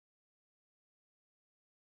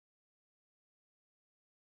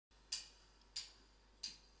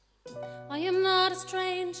I am not a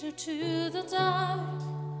stranger to the dark.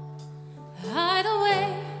 Either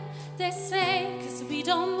way, they say, 'cause we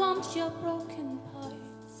don't want your broken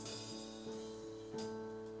parts.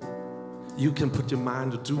 You can put your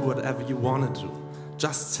mind to do whatever you wanna do.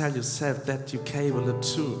 Just tell yourself that you're capable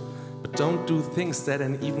too. But don't do things that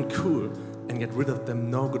ain't even cool. And get rid of them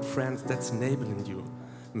no good friends that's enabling you.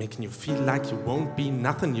 Making you feel like you won't be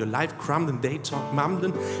nothing. Your life crumbling, they talk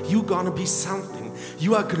mumbling. You gonna be something.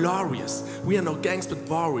 You are glorious. We are no gangs but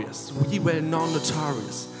warriors. We well known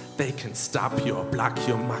notorious. They can stop you or block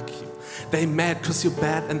you or mock you. They mad 'cause you're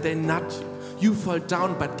bad and they nut you. You fall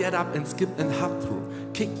down but get up and skip and hop through.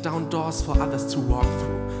 Kick down doors for others to walk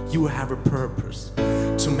through. You have a purpose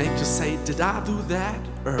to make you say, did I do that?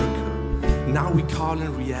 Urkel. Now we call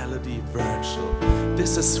in reality virtual.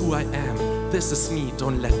 This is who I am. This is me.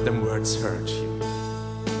 Don't let them words hurt you.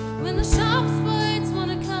 When the sharp's words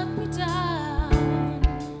wanna cut me down,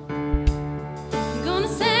 I'm gonna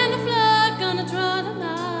send a flood, gonna draw them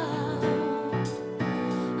out.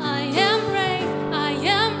 I am brave, I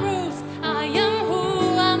am bruised, I am who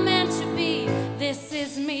I'm meant to be. This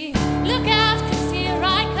is me. Look out, 'cause here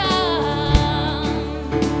I come.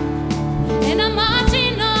 And I'm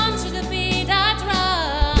marching on to the beat I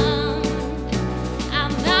drum.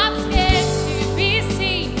 I'm not scared to be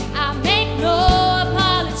seen. I make no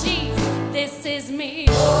apologies. This is me.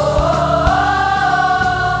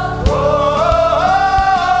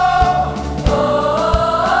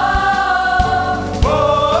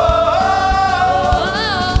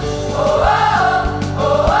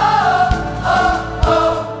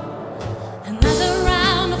 Another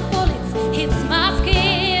round of bullets hits my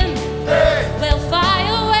skin. Well,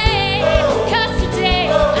 fire away, 'cause today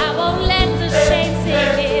I won't let the shame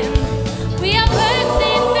sink in. We are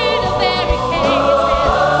bursting through the barricades and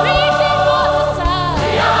reaching for the sun.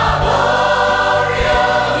 We are warriors.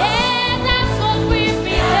 Yeah, that's what we've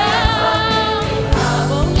become. I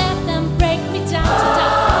won't let them break me down to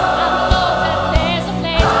dust. I know that there's a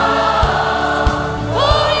place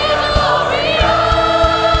for you glorious.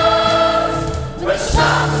 When the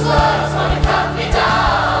sharp swords wanna cut me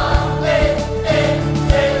down,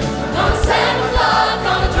 gonna send a flood,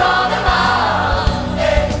 gonna draw them out.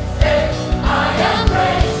 I am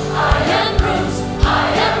brave, I am bruised, I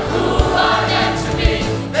am who I'm meant to be.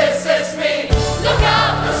 This is me. Look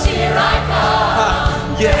out, 'cause here I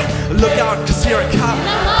come. Yeah, look out 'cause here I come. And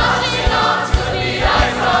I'm marching on to the beat I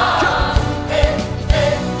drum.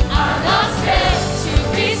 I'm not scared to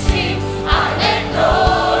be seen. I make no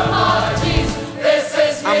apologies. This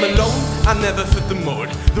is me. I'm alone, I never fit the mold.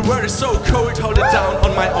 The world is so cold, hold it down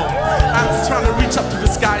on my own. I'm just trying to reach up to the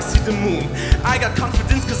sky, see the moon. I got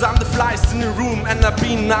confidence 'cause I'm the flies in the room. And I've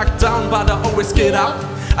been knocked down, but I always get up.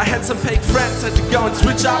 I had some fake friends, had to go and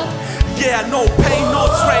switch up. Yeah, no pain, no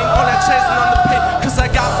strain, all that chasing on the pain. 'Cause I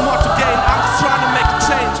got more to gain, I'm just trying to make a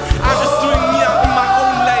change. I'm just doing me, I'm in my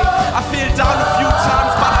own lane. I fell down a few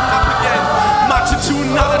times, but I'm up again. Marching to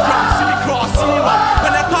another drum, see me cross, see me run.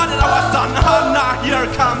 When I thought that I was done, oh nah, here I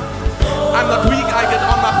come. I'm not weak, I get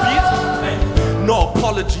on my feet. No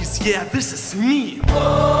apologies, yeah, this is me. And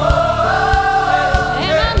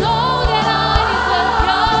I know that I deserve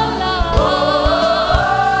your love.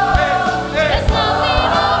 There's nothing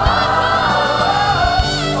on my mind.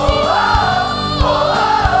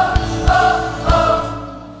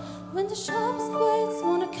 When the sharpest words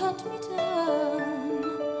wanna cut me down,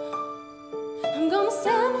 I'm gonna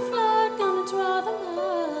send a flood, gonna draw them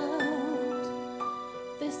out.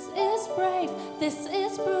 This is brave, this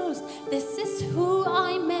is bruised, this is who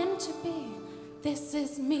I'm meant to be. This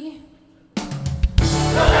is me.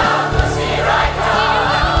 Look out, 'cause here I come.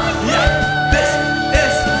 Yeah, this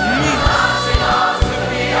is me. Marching on to the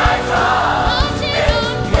beat I drum. Marching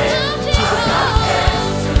on, marching on.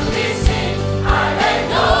 To be seen, I make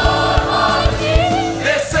no apologies.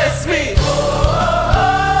 This is me.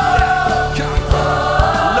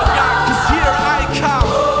 Look out, 'cause here I come.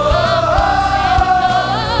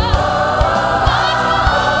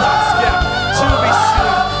 Not scared to be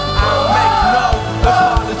seen. I make no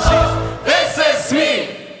apologies. This is me.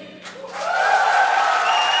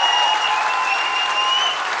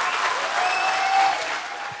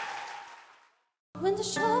 When the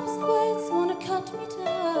sharpest words wanna cut me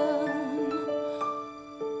down,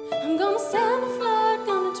 I'm gonna send a flood,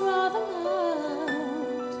 gonna draw them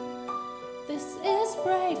out. This is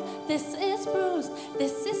brave, this is bruised,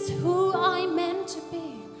 this is who I'm meant to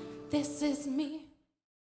be. This is me.